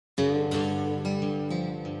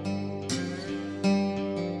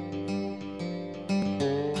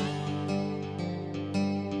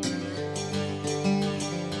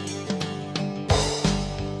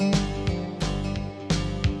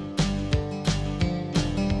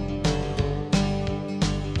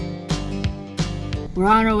We're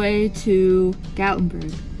on our way to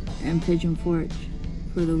Gatlinburg and Pigeon Forge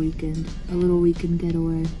for the weekend. A little weekend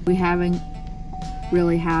getaway. We haven't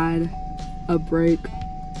really had a break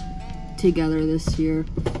together this year,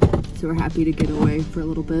 so we're happy to get away for a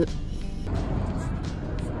little bit.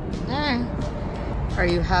 Are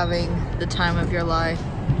you having the time of your life?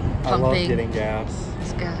 Pumping? I love getting gas.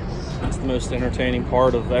 It's gas. It's the most entertaining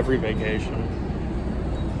part of every vacation.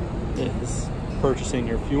 Is purchasing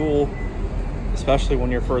your fuel, especially when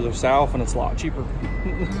you're further south and it's a lot cheaper.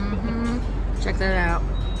 Check that out.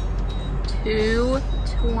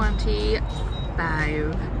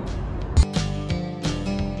 $2.25.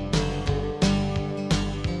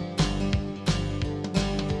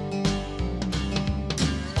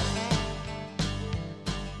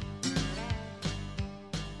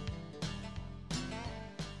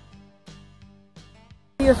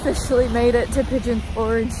 We officially made it to Pigeon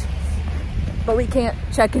Forge, but we can't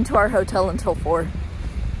check into our hotel until 4.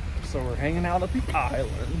 So we're hanging out at the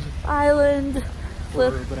island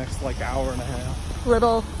for the next like hour and a half.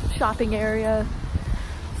 Little shopping area,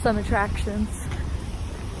 some attractions,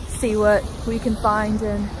 see what we can find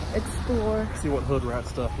and explore. See what hood rat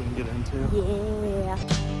stuff we can get into. Yeah.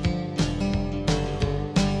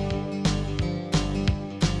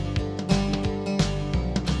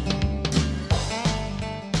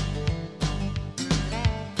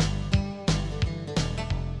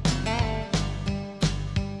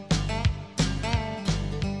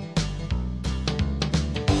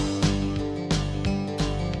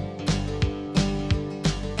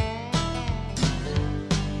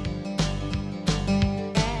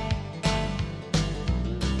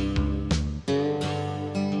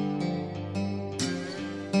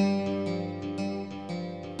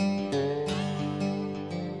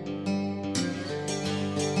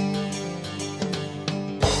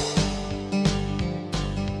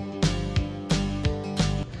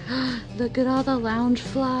 Look at all the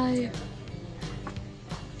loungefly.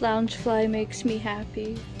 Loungefly makes me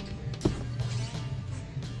happy.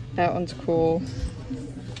 That one's cool.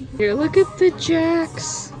 Here, look at the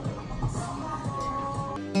jacks.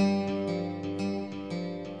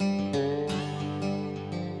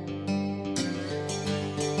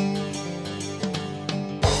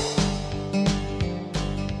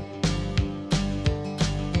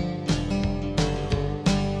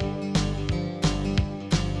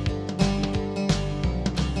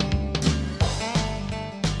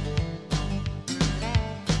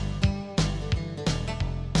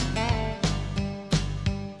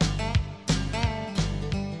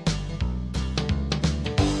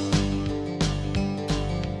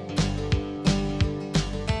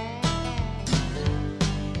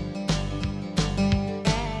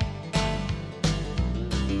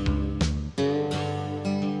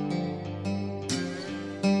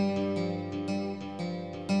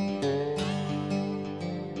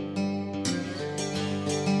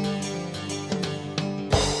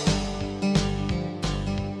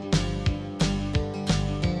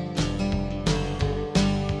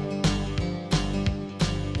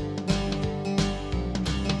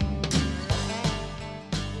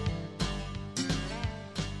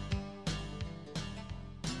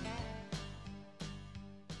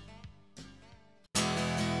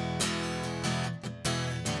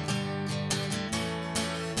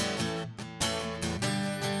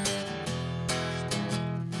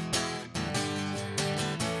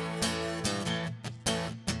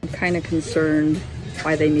 Kind of concerned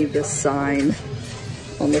why they need this sign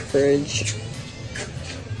on the fridge.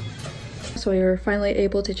 So we were finally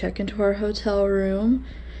able to check into our hotel room.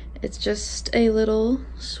 It's just a little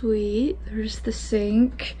suite. There's the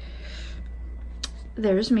sink.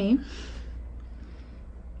 There's me.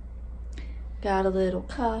 Got a little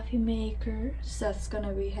coffee maker. Seth's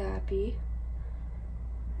gonna be happy.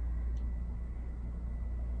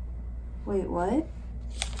 Wait, what?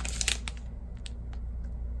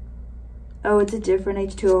 Oh, it's a different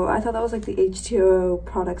H2O. I thought that was like the H2O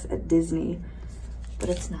products at Disney, but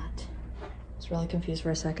it's not. I was really confused for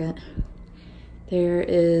a second. There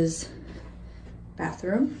is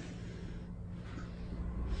bathroom.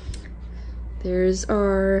 There's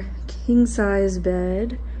our king size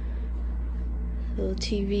bed, little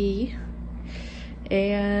TV,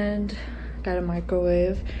 and got a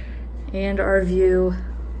microwave, and our view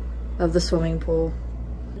of the swimming pool.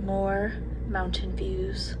 More mountain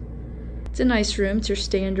views. It's a nice room. It's your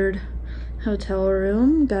standard hotel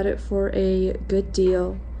room. Got it for a good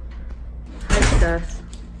deal. Hi, Steph.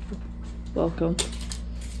 Welcome.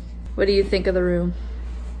 What do you think of the room?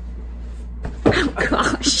 Oh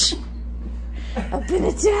gosh. I've been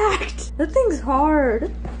attacked. That thing's hard.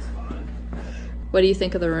 It's fine. What do you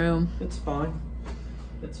think of the room? It's fine.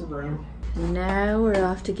 It's a room. Now we're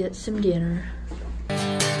off to get some dinner.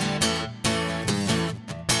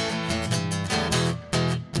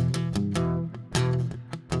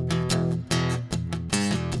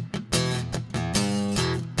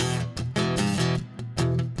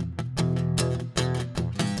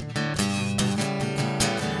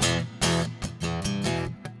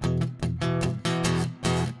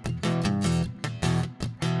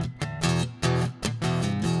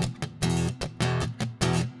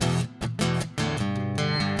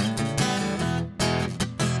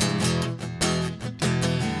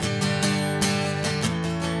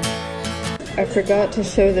 I forgot to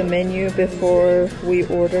show the menu before we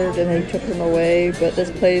ordered and they took them away, but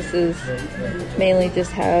this place is mainly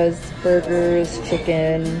just has burgers,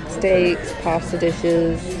 chicken, steaks, pasta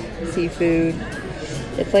dishes, seafood.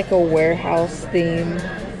 It's like a warehouse theme,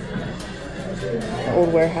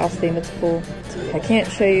 old warehouse theme. It's cool. I can't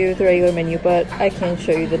show you the regular menu, but I can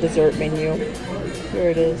show you the dessert menu. Here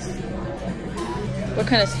it is. What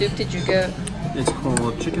kind of soup did you get? It's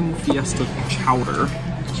called Chicken Fiesta Chowder.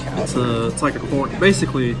 It's like a corn,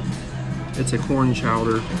 basically it's a corn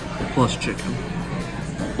chowder plus chicken.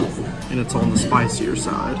 And it's on the spicier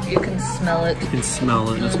side. You can smell it. You can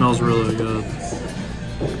smell it. It smells really good.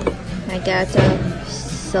 I got a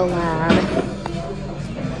salad.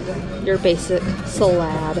 Your basic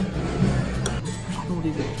salad.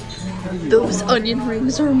 Those onion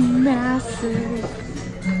rings are massive.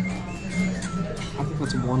 I think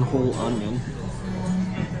that's one whole onion.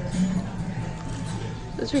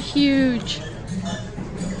 Those are huge.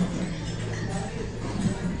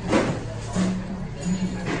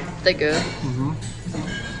 They good? Mm-hmm.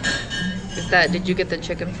 Did you get the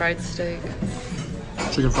chicken fried steak?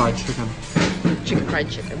 Chicken fried chicken. Chicken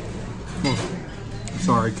fried chicken. Oh,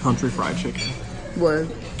 sorry, country fried chicken. What?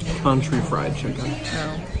 Country fried chicken.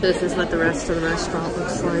 Oh. This is what the rest of the restaurant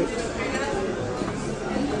looks like.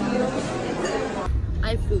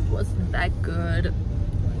 My food wasn't that good.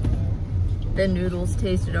 The noodles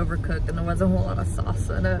tasted overcooked and there wasn't a whole lot of sauce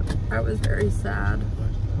in it. I was very sad.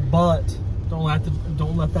 But don't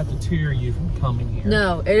let that deter you from coming here.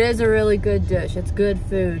 No, it is a really good dish. It's good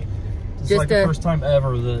food. It's just like the first time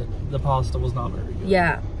ever that the pasta was not very good.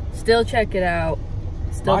 Yeah, still check it out.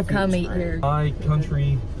 Still come eat here. My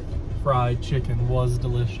country fried chicken was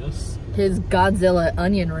delicious. His Godzilla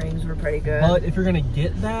onion rings were pretty good. But if you're gonna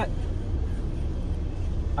get that,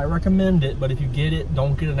 I recommend it, but if you get it,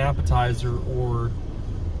 don't get an appetizer or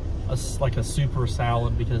like a super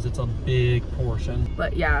salad because it's a big portion.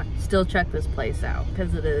 But yeah, still check this place out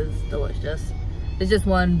because it is delicious. It's just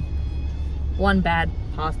one bad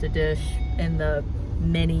pasta dish in the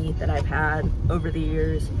many that I've had over the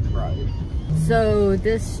years. Right. So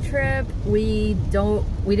this trip, we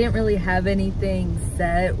didn't really have anything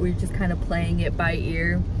set. We're just kind of playing it by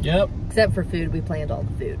ear. Yep. Except for food, we planned all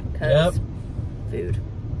the food. Yep. Food.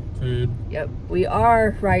 Yep. We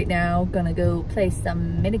are right now gonna go play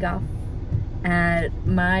some mini golf at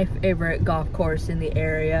my favorite golf course in the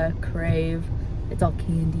area, Crave. It's all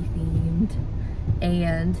candy themed.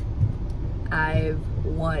 And I've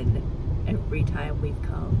won every time we've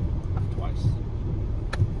come. Twice.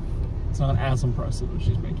 It's not as impressive as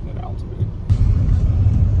she's making it out to be.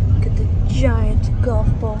 Look at the giant golf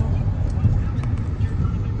ball.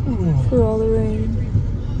 For all the rain.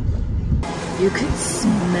 You could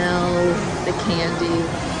smell the candy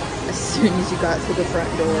as soon as you got to the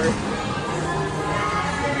front door.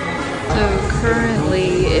 So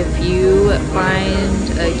currently, if you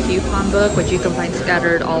find a coupon book, which you can find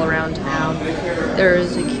scattered all around town, there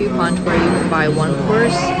is a coupon where you can buy one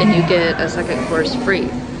course and you get a second course free.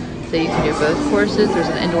 So you can do both courses. There's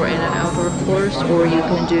an indoor and an outdoor course, or you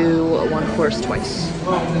can do one course twice.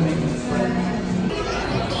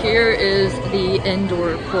 Here is the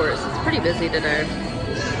indoor course. It's pretty busy today.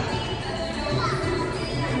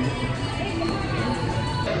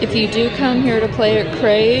 If you do come here to play at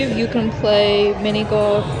Crave, you can play mini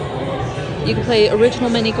golf. You can play original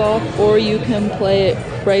mini golf, or you can play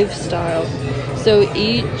it Crave style. So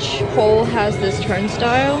each hole has this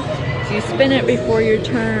turnstile. So you spin it before your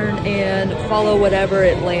turn and follow whatever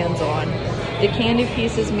it lands on. The candy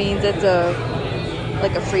pieces means it's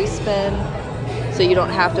like a free spin. So you don't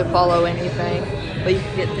have to follow anything, but you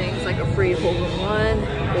can get things like a free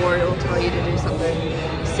hole-in-one, or it'll tell you to do something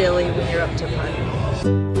silly when you're up to putt.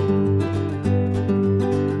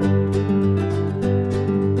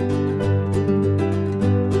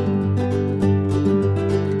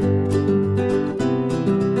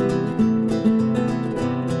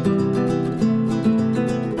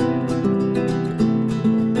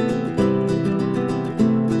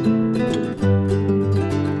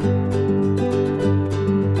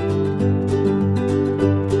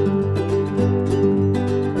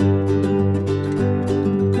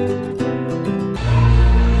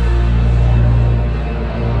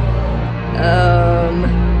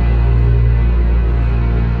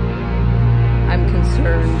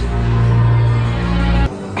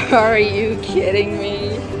 Are you kidding me?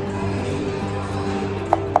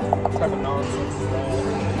 What type of nonsense is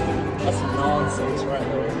that? That's some nonsense right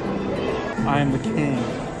there. I am the king.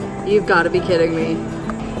 You've got to be kidding me.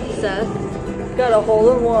 Seth got a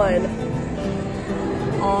hole-in-one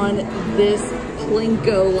on this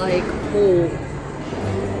Plinko-like hole.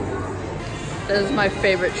 That is my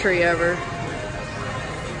favorite tree ever.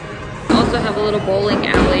 Also have a little bowling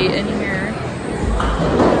alley in here.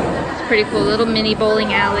 It's pretty cool, little mini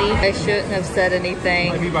bowling alley. I shouldn't have said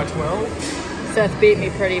anything. Maybe by 12? Seth beat me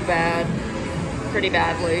pretty badly.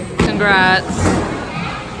 Congrats.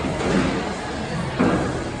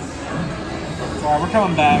 Alright, we're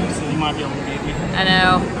coming back, so you might be able to beat me. I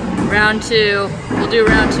know. Round 2. We'll do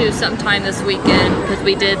round 2 sometime this weekend because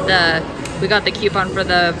we got the coupon for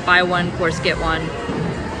the buy one course get one.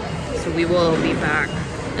 So we will be back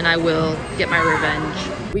and I will get my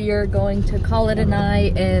revenge. We are going to call it a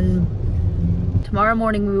night, and tomorrow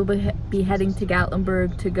morning we will be heading to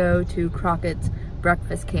Gatlinburg to go to Crockett's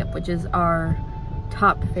breakfast camp, which is our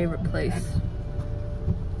top favorite place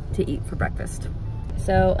to eat for breakfast.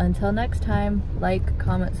 So until next time, like,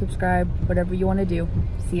 comment, subscribe, whatever you want to do.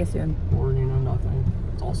 See you soon. Or, you know, nothing.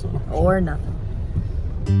 It's also an option. Or nothing.